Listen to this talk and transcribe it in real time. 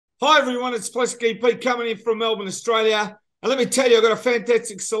Hi, everyone. It's Plesky Pete coming in from Melbourne, Australia. And let me tell you, I've got a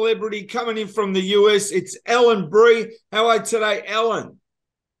fantastic celebrity coming in from the US. It's Ellen Bree. How are you today, Ellen?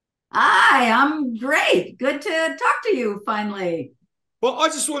 Hi, I'm great. Good to talk to you finally. Well, I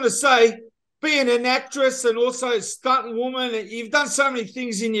just want to say, being an actress and also a stunt woman, you've done so many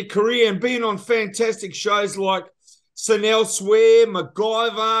things in your career and being on fantastic shows like St. Elsewhere,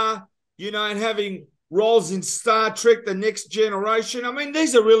 MacGyver, and having roles in Star Trek, The Next Generation. I mean,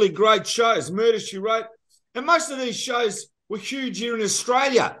 these are really great shows. Murder, She Wrote. And most of these shows were huge here in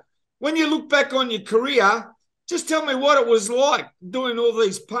Australia. When you look back on your career, just tell me what it was like doing all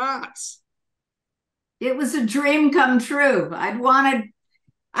these parts. It was a dream come true. I've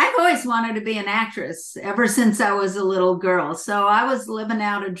always wanted to be an actress ever since I was a little girl. So I was living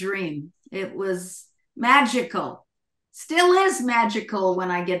out a dream. It was magical. Still is magical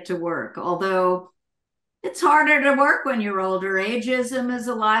when I get to work, although it's harder to work when you're older. Ageism is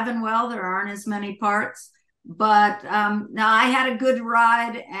alive and well. There aren't as many parts. But no, I had a good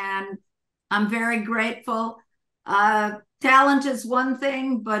ride and I'm very grateful. Talent is one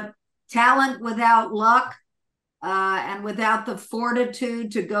thing, but talent without luck and without the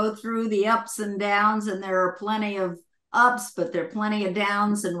fortitude to go through the ups and downs, and there are plenty of ups, but there are plenty of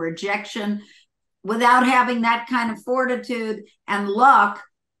downs and rejection. Without having that kind of fortitude and luck,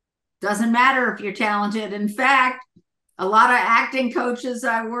 doesn't matter if you're talented. In fact, a lot of acting coaches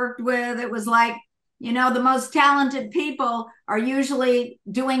I worked with, it was like, the most talented people are usually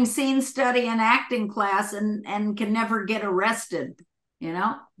doing scene study and acting class and can never get arrested.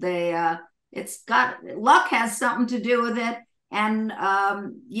 They it's got luck has something to do with it, and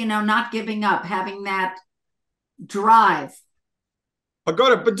not giving up, having that drive. I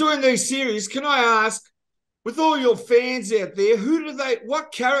got it. But doing these series, can I ask, with all your fans out there,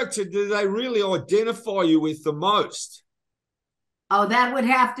 what character do they really identify you with the most? Oh, that would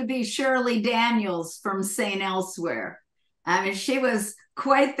have to be Shirley Daniels from St. Elsewhere. I mean, she was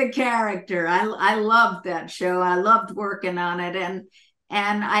quite the character. I loved that show. I loved working on it, and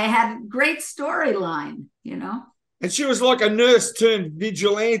I had great storyline. And she was like a nurse turned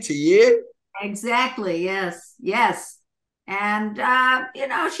vigilante, yeah? Exactly. Yes. Yes. And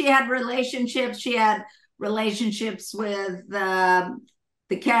she had relationships. She had relationships with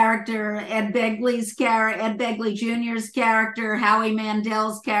the character, Ed Begley Jr.'s character, Howie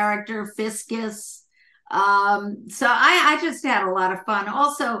Mandel's character, Fiscus. So I just had a lot of fun.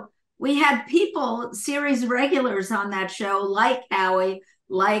 Also, we had series regulars on that show, like Howie,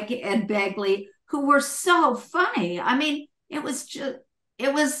 like Ed Begley, who were so funny. I mean, it was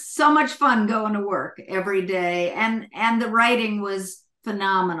so much fun going to work every day, and the writing was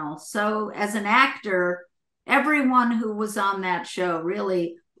phenomenal. So as an actor, everyone who was on that show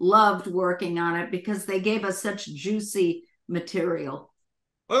really loved working on it because they gave us such juicy material.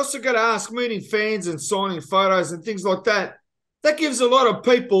 I also got to ask, meeting fans and signing photos and things like that, that gives a lot of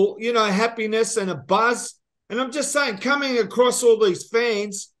people, happiness and a buzz. And I'm just saying, coming across all these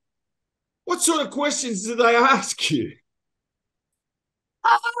fans, what sort of questions do they ask you?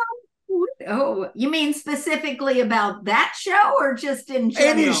 Oh, you mean specifically about that show or just in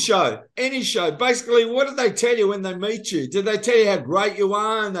Any general? show, any show. Basically, what do they tell you when they meet you? Do they tell you how great you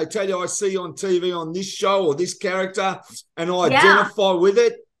are? And they tell you, I see you on TV on this show or this character, and I Yeah. identify with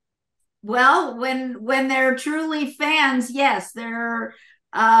it? Well, when they're truly fans, yes, they're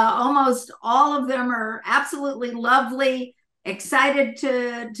almost all of them are absolutely lovely, excited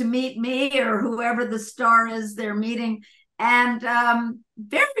to meet me or whoever the star is they're meeting, and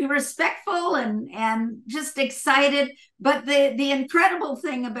very respectful and just excited. But the incredible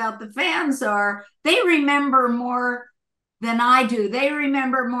thing about the fans are they remember more than I do. They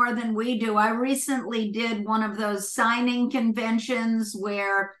remember more than we do. I recently did one of those signing conventions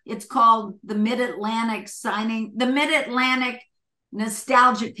where it's called the Mid Atlantic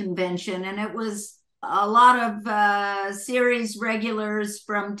Nostalgia Convention. And it was a lot of series regulars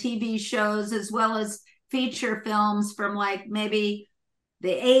from TV shows as well as feature films from like maybe the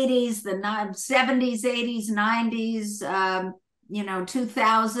 80s, the 70s, 80s, 90s,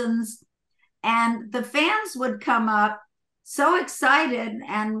 2000s. And the fans would come up so excited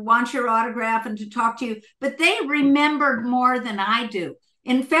and want your autograph and to talk to you, but they remembered more than I do.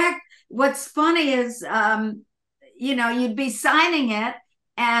 In fact, what's funny is, you'd be signing it,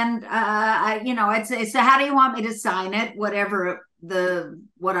 and I'd say, "So, how do you want me to sign it?" Whatever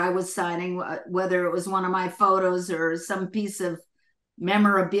what I was signing, whether it was one of my photos or some piece of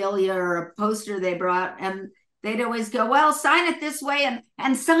memorabilia or a poster they brought, and they'd always go, "Well, sign it this way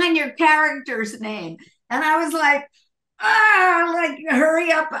and sign your character's name." And I was like, like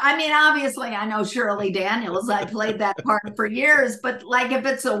hurry up. I mean, obviously, I know Shirley Daniels. I played that part for years, but like if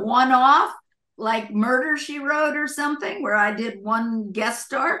it's a one-off, like Murder She Wrote or something, where I did one guest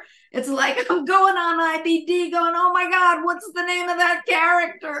star, it's like I'm going on IBD, going, "Oh my God, what's the name of that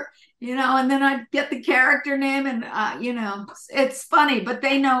character?" And then I get the character name, and it's funny, but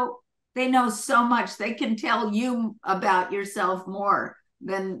they know so much. They can tell you about yourself more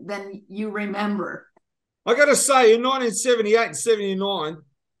than you remember. I got to say, in 1978 and 79,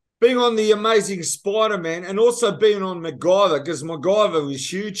 being on The Amazing Spider-Man and also being on MacGyver, because MacGyver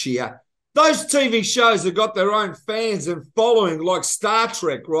was huge here, those TV shows have got their own fans and following, like Star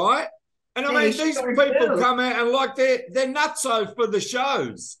Trek, right? And I They mean, these sure people do. come out and like they're nutso for the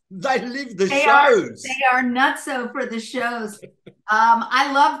shows. They live the They are shows. they are nutso for the shows.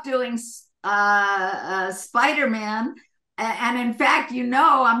 I love doing Spider-Man, and in fact,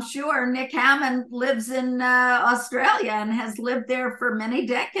 I'm sure Nick Hammond lives in Australia and has lived there for many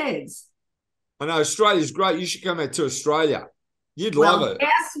decades. I know Australia's great. You should come out to Australia. You'd love Well, it.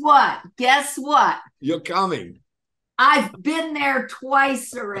 guess what? Guess what? You're coming. I've been there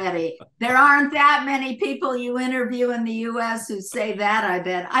twice already. There aren't that many people you interview in the US who say that, I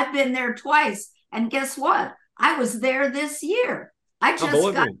bet. I've been there twice. And guess what? I was there this year. I just got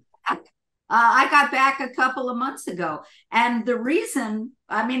Unbelievable. back. I got back a couple of months ago. And the reason,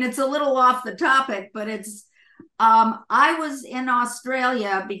 I mean, it's a little off the topic, but I was in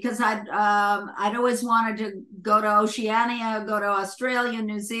Australia because I'd always wanted to go to Oceania, go to Australia,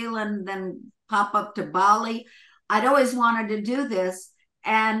 New Zealand, then pop up to Bali. I'd always wanted to do this.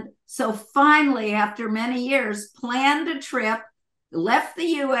 And so finally, after many years, planned a trip, left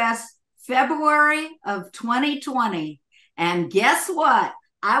the US February of 2020. And guess what?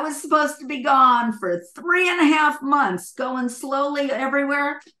 I was supposed to be gone for 3.5 months, going slowly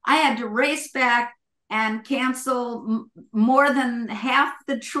everywhere. I had to race back and cancel more than half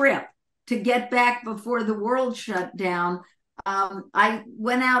the trip to get back before the world shut down. I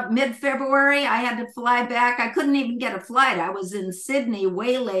went out mid-February. I had to fly back. I couldn't even get a flight. I was in Sydney,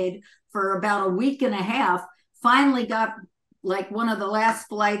 waylaid for about a week and a half. Finally got like one of the last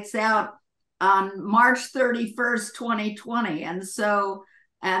flights out on March 31st, 2020.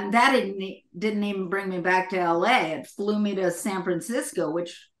 And that didn't even bring me back to LA. It flew me to San Francisco,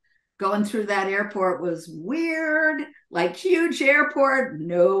 which going through that airport was weird. Like huge airport,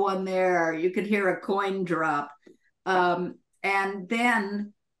 no one there. You could hear a coin drop. And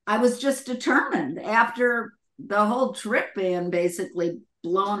then I was just determined after the whole trip being basically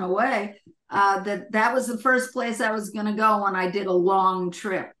blown away, that was the first place I was going to go when I did a long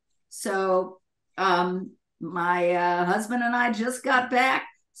trip. So my husband and I just got back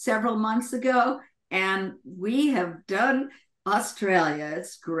several months ago, and we have done Australia.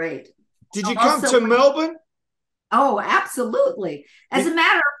 It's great. Did you come to Melbourne? Oh, absolutely. As a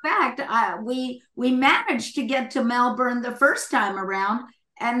matter of fact, we managed to get to Melbourne the first time around,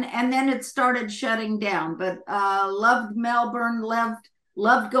 and then it started shutting down. But loved Melbourne,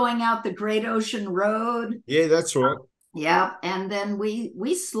 loved going out the Great Ocean Road. Yeah, that's right. Yeah, and then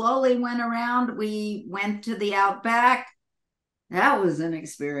we slowly went around. We went to the Outback. That was an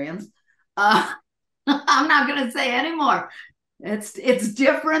experience. I'm not going to say anymore. It's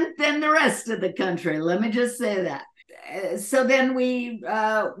different than the rest of the country. Let me just say that. So then we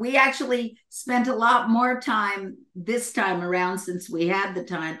actually spent a lot more time this time around, since we had the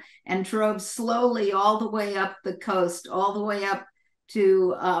time, and drove slowly all the way up the coast, all the way up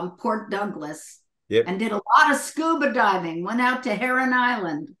to Port Douglas. Yep. And did a lot of scuba diving. Went out to Heron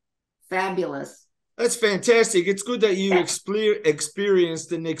Island. Fabulous. That's fantastic. It's good that you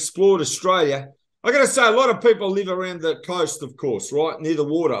experienced and explored Australia. I got to say, a lot of people live around the coast, of course, right, near the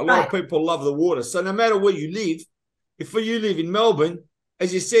water. A lot of people love the water. So no matter where you live, if you live in Melbourne,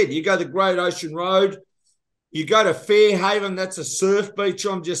 as you said, you go the Great Ocean Road, you go to Fairhaven, that's a surf beach,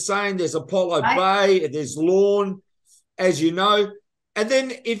 I'm just saying. There's Apollo Bay, there's Lorne, as you know. And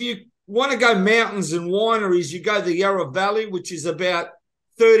then if you want to go mountains and wineries, you go to the Yarra Valley, which is about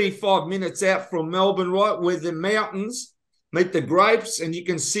 35 minutes out from Melbourne, right, where the mountains meet the grapes, and you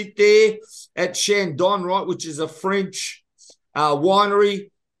can sit there at Chandon, right, which is a French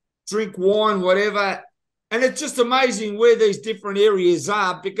winery, drink wine, whatever. And it's just amazing where these different areas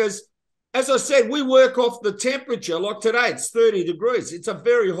are because, as I said, we work off the temperature. Like today, it's 30 degrees. It's a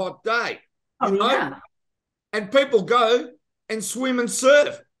very hot day, you know? Yeah. And people go and swim and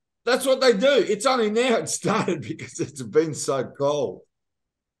surf. That's what they do. It's only now it started because it's been so cold.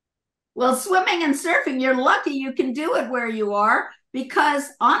 Well, swimming and surfing, you're lucky you can do it where you are, because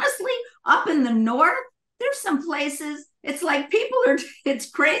honestly, up in the north, there's some places it's like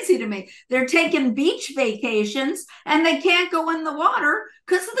it's crazy to me. They're taking beach vacations and they can't go in the water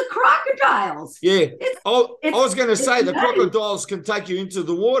because of the crocodiles. Yeah. I was going to say the nutty. crocodiles can take you into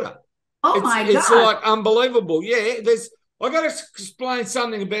the water. Oh my It's God. like unbelievable. Yeah. I got to explain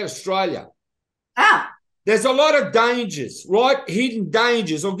something about Australia. Ah. There's a lot of dangers, right? Hidden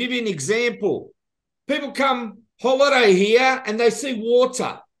dangers. I'll give you an example. People come holiday here and they see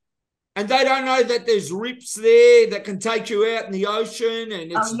water and they don't know that there's rips there that can take you out in the ocean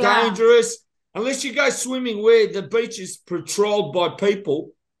and it's dangerous. Unless you go swimming where the beach is patrolled by people,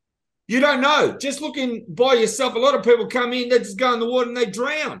 you don't know. Just looking by yourself, a lot of people come in, they just go in the water and they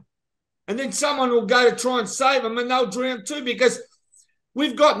drown. And then someone will go to try and save them and they'll drown too because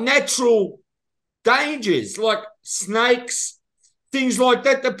we've got natural dangers like snakes, things like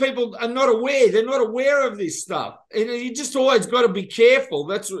that people are not aware. They're not aware of this stuff. And you just always got to be careful.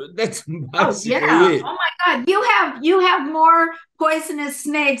 That's basically it. Oh my God. You have more poisonous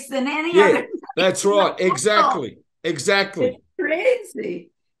snakes than any other. That's right. Exactly. It's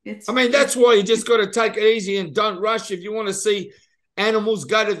crazy. That's why you just got to take it easy and don't rush. If you want to see animals,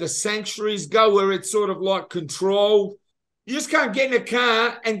 go to the sanctuaries, go where it's sort of like controlled. You just can't get in a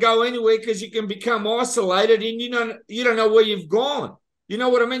car and go anywhere because you can become isolated and you don't know where you've gone. You know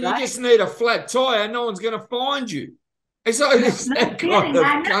what I mean? Right. You just need a flat tire. No one's going to find you. It's like that kind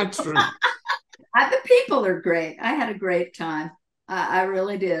of country. The people are great. I had a great time. I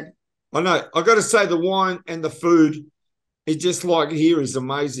really did. I know. I got to say the wine and the food is just like here is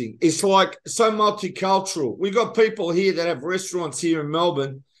amazing. It's like so multicultural. We got people here that have restaurants here in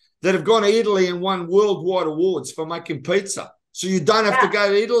Melbourne that have gone to Italy and won worldwide awards for making pizza. So you don't have to go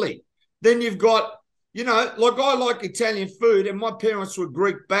to Italy. Then you've got, like I like Italian food and my parents were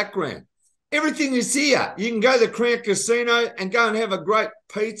Greek background. Everything is here. You can go to the Crown Casino and go and have a great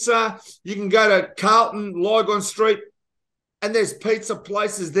pizza. You can go to Carlton, Lygon Street, and there's pizza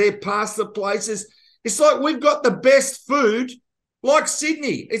places there, pasta places. It's like we've got the best food like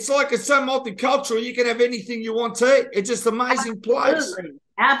Sydney. It's like it's so multicultural. You can have anything you want to eat. It's just an amazing place.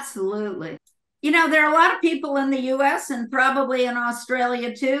 Absolutely. There are a lot of people in the U.S. and probably in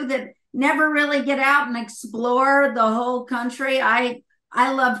Australia too that never really get out and explore the whole country. I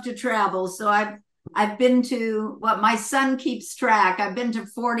love to travel, so I've been to my son keeps track. I've been to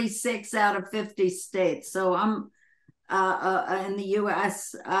 46 out of 50 states, so I'm in the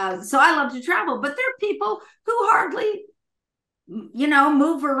U.S. So I love to travel, but there are people who hardly,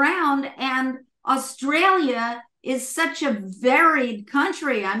 move around, and Australia is such a varied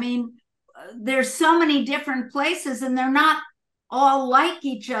country. There's so many different places and they're not all like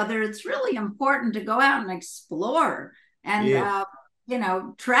each other. It's really important to go out and explore and,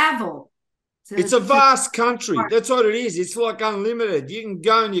 travel. It's a vast country. That's what it is. It's like unlimited. You can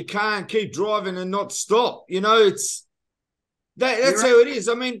go in your car and keep driving and not stop. That's how it is.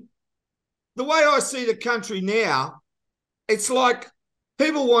 The way I see the country now, it's like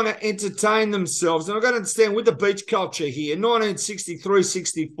people want to entertain themselves. And I've got to understand with the beach culture here, 1963,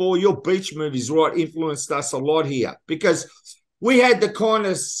 64, your beach movies, right, influenced us a lot here because we had the kind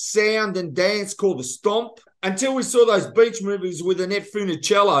of sound and dance called the stomp until we saw those beach movies with Annette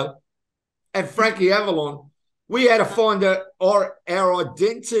Funicello and Frankie Avalon. We had to find our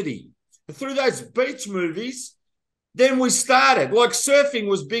identity. And through those beach movies, then we started. Like surfing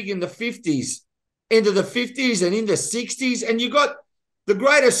was big in the 50s, into the 50s and in the 60s. And you got the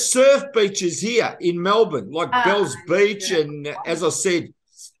greatest surf beaches here in Melbourne, like Bells Beach and, as I said,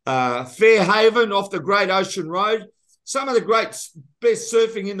 Fairhaven off the Great Ocean Road. Some of the best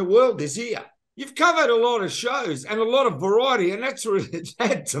surfing in the world is here. You've covered a lot of shows and a lot of variety, and that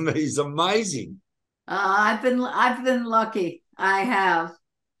to me is amazing. I've been lucky. I have.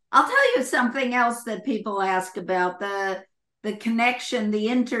 I'll tell you something else that people ask about the connection, the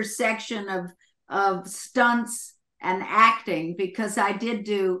intersection of stunts and acting, because I did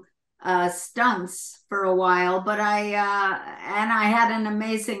do stunts for a while, but I had an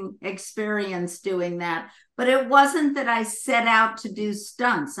amazing experience doing that. But it wasn't that I set out to do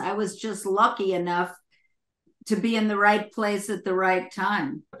stunts. I was just lucky enough to be in the right place at the right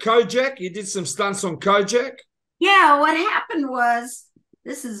time. Kojak, you did some stunts on Kojak? Yeah, what happened was,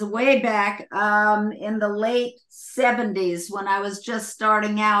 this is way back in the late 70s when I was just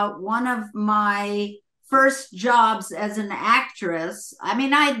starting out. One of my first jobs as an actress,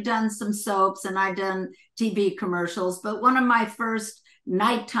 I'd done some soaps and I'd done TV commercials, but one of my first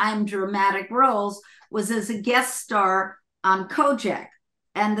nighttime dramatic roles was as a guest star on Kojak.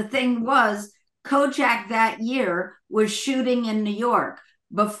 And the thing was, Kojak that year was shooting in New York.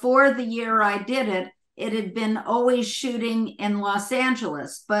 Before the year I did it, it had been always shooting in Los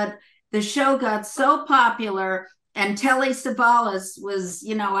Angeles. But the show got so popular, and Telly Savalas was,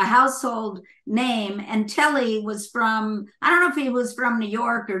 a household name. And Telly was from, I don't know if he was from New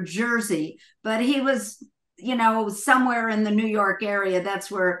York or Jersey, but he was, somewhere in the New York area. That's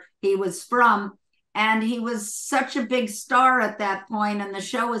where he was from. And he was such a big star at that point, and the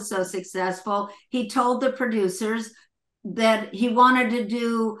show was so successful. He told the producers that he wanted to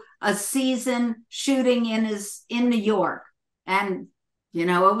do a season shooting in New York. And, it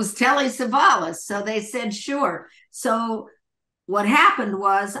was Telly Savalas. So they said, sure. So what happened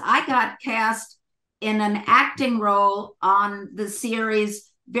was I got cast in an acting role on the series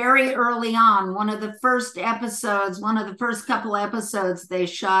very early on. One of the first couple episodes they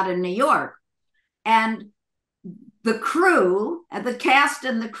shot in New York. And the cast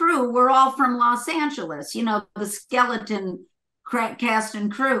and the crew were all from Los Angeles, the skeleton cast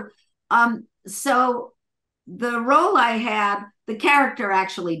and crew. So the role I had, the character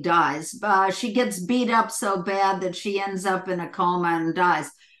actually dies. She gets beat up so bad that she ends up in a coma and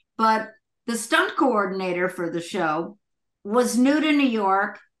dies. But the stunt coordinator for the show was new to New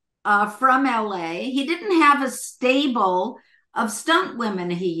York, from LA. He didn't have a stable of stunt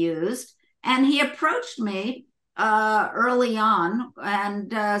women he used. And he approached me early on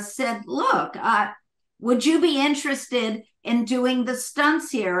and said, look, would you be interested in doing the stunts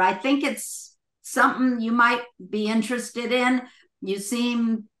here? I think it's something you might be interested in. You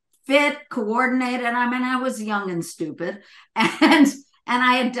seem fit, coordinated. I mean, I was young and stupid, and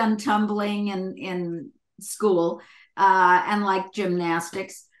I had done tumbling in school and like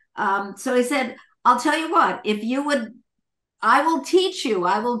gymnastics. So he said, I'll tell you what, I will teach you.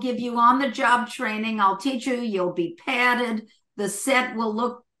 I will give you on-the-job training. I'll teach you. You'll be padded. The set will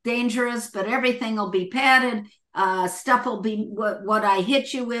look dangerous, but everything will be padded. Stuff will be what I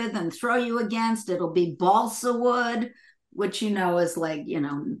hit you with and throw you against. It'll be balsa wood, which is like,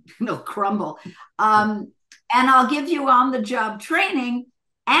 it'll crumble. And I'll give you on-the-job training,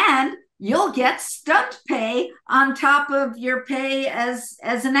 and you'll get stunt pay on top of your pay as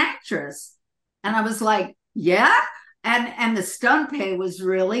an actress. And I was like, yeah. And the stunt pay was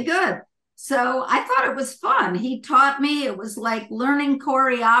really good. So I thought it was fun. He taught me. It was like learning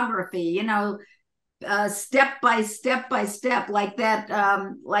choreography, step by step by step, like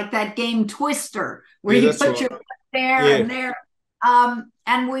that game Twister, where you put your foot there and there.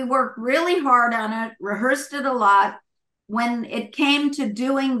 And we worked really hard on it, rehearsed it a lot. When it came to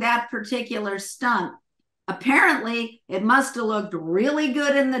doing that particular stunt, apparently it must have looked really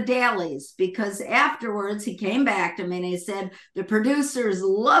good in the dailies, because afterwards he came back to me and he said, the producers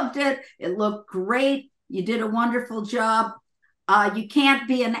loved it. It looked great. You did a wonderful job. You can't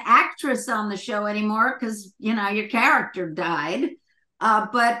be an actress on the show anymore because, your character died.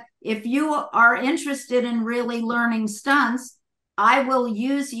 But if you are interested in really learning stunts, I will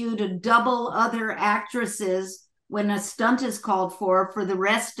use you to double other actresses when a stunt is called for the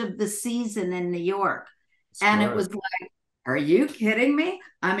rest of the season in New York. And it was like, are you kidding me?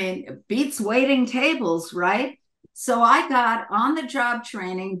 I mean, it beats waiting tables, right? So I got on-the-job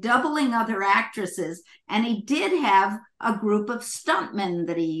training, doubling other actresses, and he did have a group of stuntmen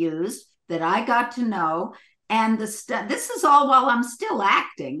that he used that I got to know. And this is all while I'm still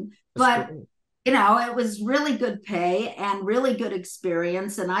acting, but cool. It was really good pay and really good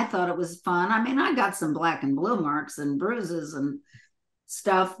experience, and I thought it was fun. I mean, I got some black and blue marks and bruises and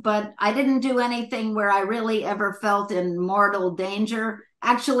stuff, but I didn't do anything where I really ever felt in mortal danger.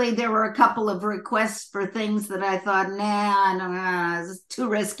 Actually, there were a couple of requests for things that I thought, nah, it's too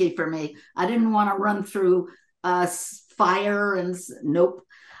risky for me. I didn't want to run through fire and nope.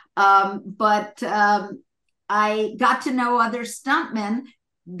 But I got to know other stuntmen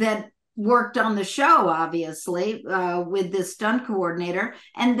that worked on the show, obviously, with this stunt coordinator,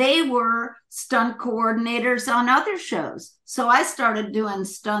 and they were stunt coordinators on other shows. So I started doing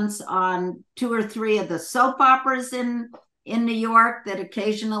stunts on 2 or 3 of the soap operas in New York that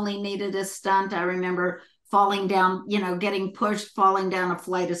occasionally needed a stunt. I remember falling down, getting pushed, falling down a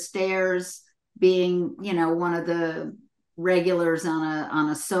flight of stairs, being, one of the regulars on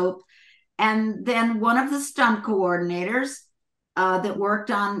a soap. And then one of the stunt coordinators that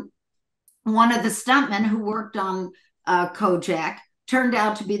worked on, one of the stuntmen who worked on Kojak turned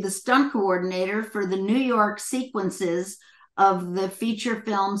out to be the stunt coordinator for the New York sequences of the feature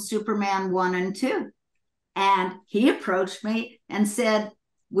film Superman 1 and 2. And he approached me and said,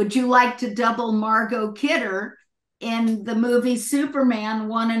 would you like to double Margot Kidder in the movie Superman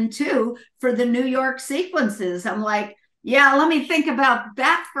 1 and 2 for the New York sequences? I'm like, yeah, let me think about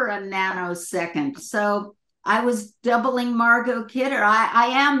that for a nanosecond. So I was doubling Margot Kidder. I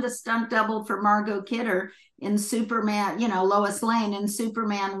am the stunt double for Margot Kidder in Superman, Lois Lane in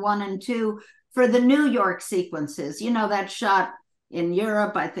Superman 1 and 2 for the New York sequences. That shot in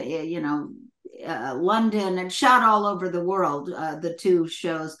Europe, I think, London, and shot all over the world, the two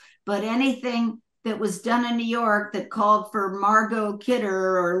shows. But anything that was done in New York that called for Margot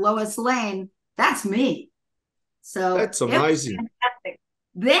Kidder or Lois Lane, that's me. So that's amazing. It was fantastic.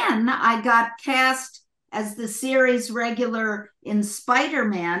 Then I got cast as the series regular in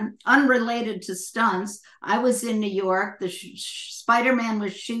Spider-Man, unrelated to stunts. I was in New York. The Spider-Man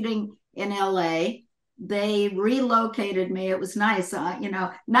was shooting in LA. They relocated me. It was nice,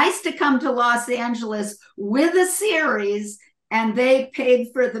 nice to come to Los Angeles with a series, and they paid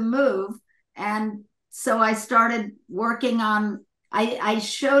for the move. And so I started working on, I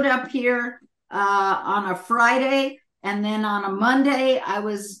showed up here on a Friday, and then on a Monday, I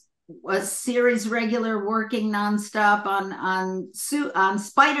was a series regular working nonstop on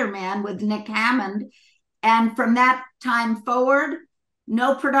Spider-Man with Nick Hammond. And from that time forward,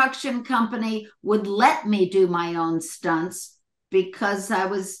 no production company would let me do my own stunts because I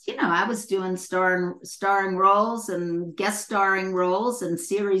was doing starring roles and guest starring roles and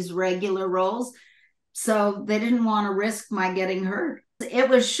series regular roles. So they didn't want to risk my getting hurt. It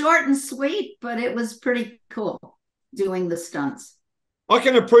was short and sweet, but it was pretty cool doing the stunts. I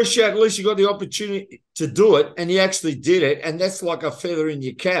can appreciate at least you got the opportunity to do it and you actually did it. And that's like a feather in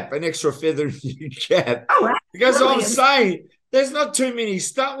your cap, an extra feather in your cap. Oh, because I'm saying there's not too many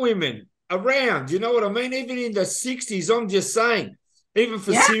stunt women around. You know what I mean? Even in the 60s, I'm just saying, even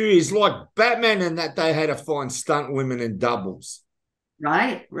for series like Batman and that, they had to find stunt women and doubles.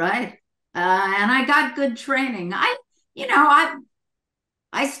 Right. And I got good training.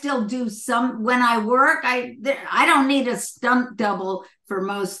 I still do some when I work. I don't need a stunt double for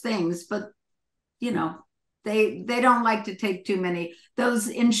most things, but they don't like to take too many. Those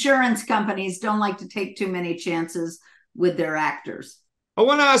insurance companies don't like to take too many chances with their actors. I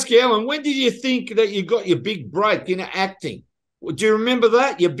want to ask you, Ellen, when did you think that you got your big break in acting? Do you remember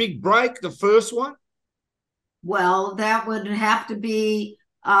that, your big break, the first one? Well, that would have to be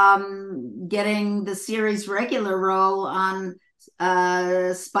getting the series regular role on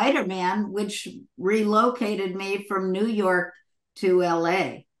Spider-Man, which relocated me from New York to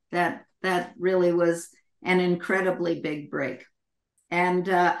LA. That really was an incredibly big break. And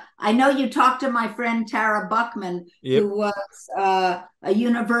I know you talked to my friend Tara Buckman, who was a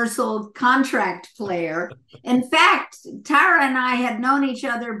Universal contract player. In fact, Tara and I had known each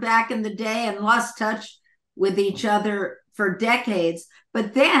other back in the day and lost touch with each other for decades.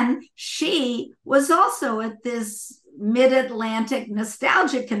 But then she was also at this Mid-Atlantic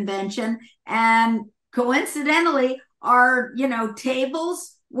Nostalgia Convention, and coincidentally, our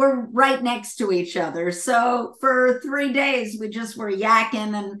tables were right next to each other. So for 3 days, we just were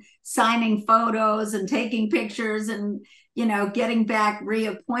yakking and signing photos and taking pictures and getting back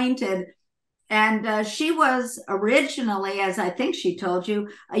reacquainted. And she was originally, as I think she told you,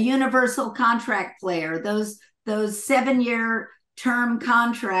 a Universal contract player. Those 7-year term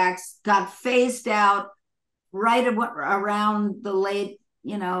contracts got phased out right around the late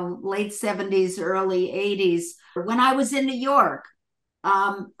 70s, early 80s. When I was in New York,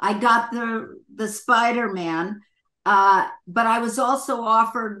 I got the Spider-Man, but I was also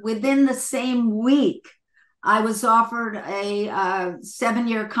offered within the same week, I was offered a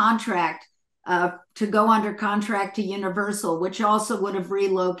 7-year contract to go under contract to Universal, which also would have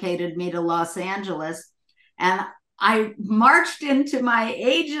relocated me to Los Angeles. And I marched into my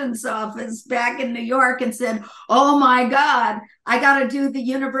agent's office back in New York and said, oh my God, I got to do the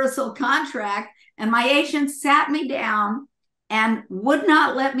Universal contract. And my agent sat me down and would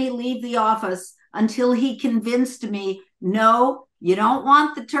not let me leave the office until he convinced me, no, you don't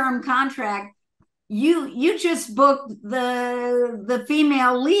want the term contract. You just booked the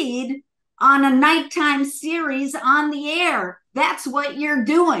female lead on a nighttime series on the air. That's what you're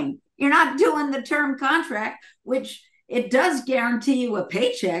doing. You're not doing the term contract, which it does guarantee you a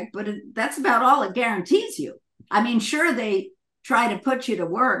paycheck, but that's about all it guarantees you. I mean, sure, they try to put you to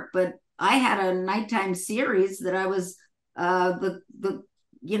work, but I had a nighttime series that I was the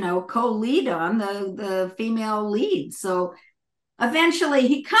co-lead on, the female lead. So eventually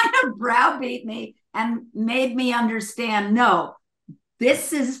he kind of browbeat me and made me understand, no,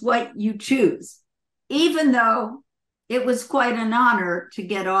 this is what you choose, even though it was quite an honor to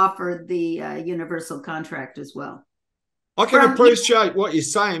get offered the Universal contract as well. I can appreciate what you're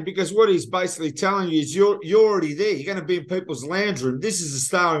saying, because what he's basically telling you is you're already there. You're going to be in people's lounge room. This is a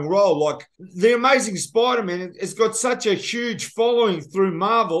starring role. Like The Amazing Spider-Man, it's got such a huge following through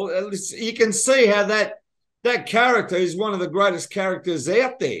Marvel. You can see how that that character is one of the greatest characters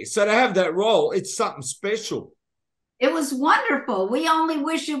out there. So to have that role, it's something special. It was wonderful. We only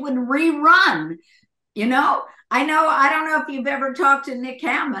wish it would rerun. You know, I don't know if you've ever talked to Nick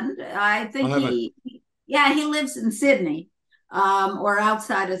Hammond. I I think haven't. he lives in Sydney, or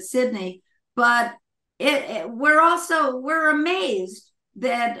outside of Sydney. But we're amazed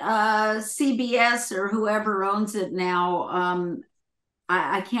that CBS or whoever owns it now.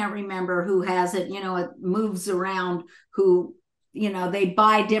 I can't remember who has it. You know, it moves around. Who, they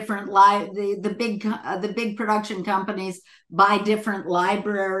buy different the big production companies buy different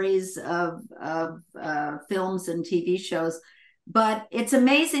libraries of films and TV shows. But it's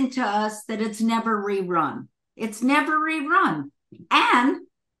amazing to us that it's never rerun. It's never rerun. And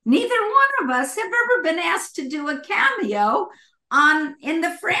neither one of us have ever been asked to do a cameo in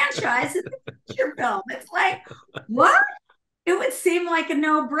the franchise of the feature film. It's like, what? It would seem like a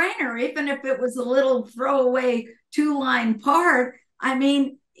no-brainer, even if it was a little throwaway two-line part. I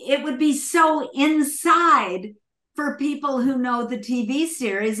mean, it would be so inside for people who know the TV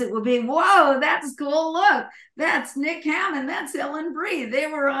series. It would be, whoa, that's cool. Look, that's Nick Hammond. That's Ellen Brie. They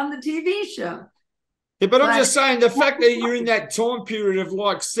were on the TV show. Yeah, but I'm just saying the fact that you're in that time period of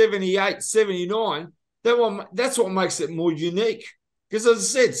like 78, 79, that's what makes it more unique. Because as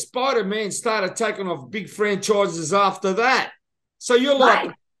I said, Spider-Man started taking off big franchises after that. So you're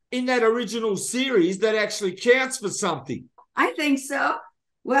like in that original series that actually counts for something. I think so.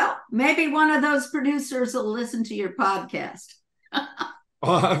 Well, maybe one of those producers will listen to your podcast. I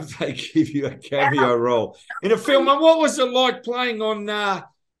hope they give you a cameo role in a film. And what was it like playing on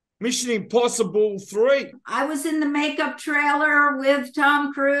Mission Impossible 3? I was in the makeup trailer with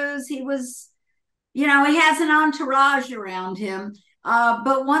Tom Cruise. He was, he has an entourage around him.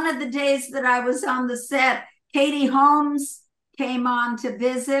 But one of the days that I was on the set, Katie Holmes came on to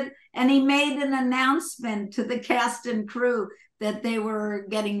visit, and he made an announcement to the cast and crew that they were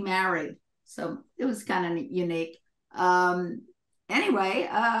getting married. So it was kind of unique. Anyway,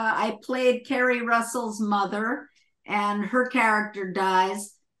 I played Kerry Russell's mother, and her character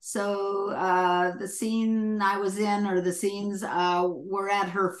dies. So the scene I was in, or the scenes, were at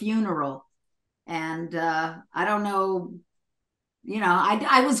her funeral. And I don't know,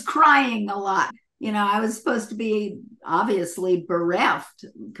 I was crying a lot. I was supposed to be obviously bereft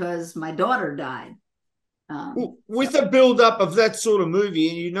because my daughter died. With a build-up of that sort of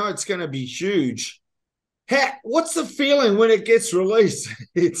movie, and it's going to be huge, what's the feeling when it gets released?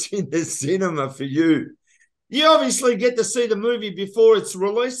 It's in the cinema for you. You obviously get to see the movie before it's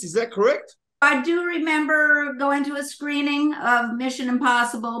released. Is that correct? I do remember going to a screening of Mission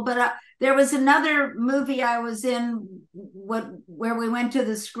Impossible, but there was another movie I was in where we went to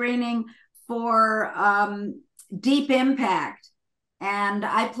the screening for Deep Impact. And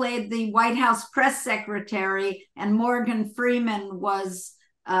I played the White House press secretary, and Morgan Freeman was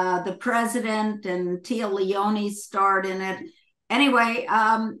the president, and Tia Leone starred in it. Anyway,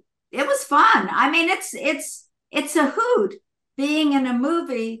 it was fun. I mean, it's a hoot being in a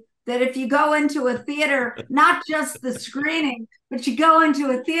movie that if you go into a theater, not just the screening, but you go into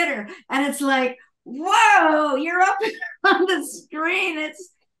a theater and it's like, whoa, you're up on the screen.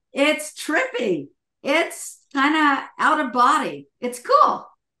 It's trippy. It's kind of out of body. It's cool.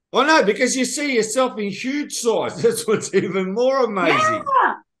 I know, because you see yourself in huge size. That's what's even more amazing.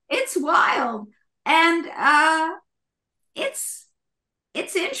 Yeah, it's wild. And it's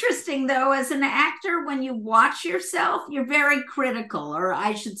interesting, though, as an actor, when you watch yourself, you're very critical, or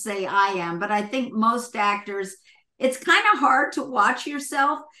I should say I am, but I think most actors, it's kind of hard to watch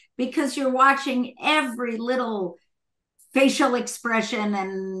yourself because you're watching every little facial expression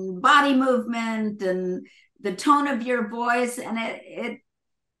and body movement and the tone of your voice, and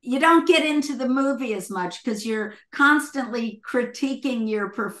you don't get into the movie as much because you're constantly critiquing your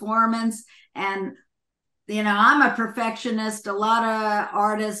performance. And I'm a perfectionist. A lot of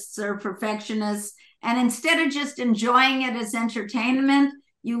artists are perfectionists, and instead of just enjoying it as entertainment,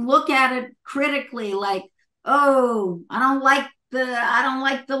 you look at it critically, like, oh, I don't like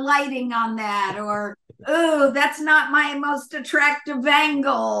the lighting on that, or oh, that's not my most attractive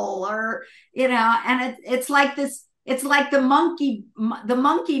angle, or and it's like this. It's like the monkey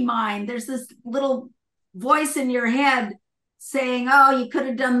mind. There's this little voice in your head saying, oh, you could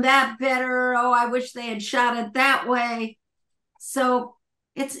have done that better. Oh, I wish they had shot it that way. So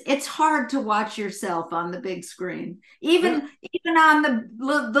it's hard to watch yourself on the big screen, even on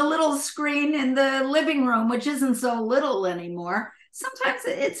the little screen in the living room, which isn't so little anymore. Sometimes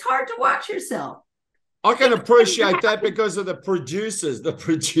it's hard to watch yourself. I can appreciate that because of the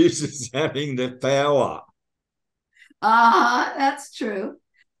producers having the power. That's true.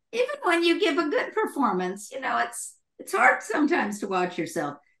 even when you give a good performance, it's hard sometimes to watch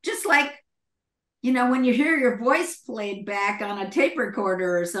yourself. Just like, when you hear your voice played back on a tape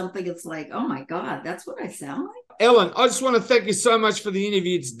recorder or something, it's like, oh my God, that's what I sound like. Ellen, I just want to thank you so much for the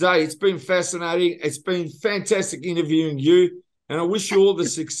interview today. It's been fascinating. It's been fantastic interviewing you, and I wish you all the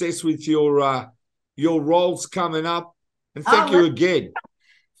success with your roles coming up. And thank you again.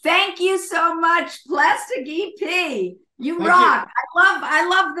 Thank you so much, Plastic EP. You rock. I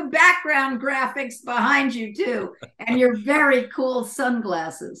love the background graphics behind you too, and your very cool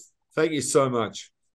sunglasses. Thank you so much.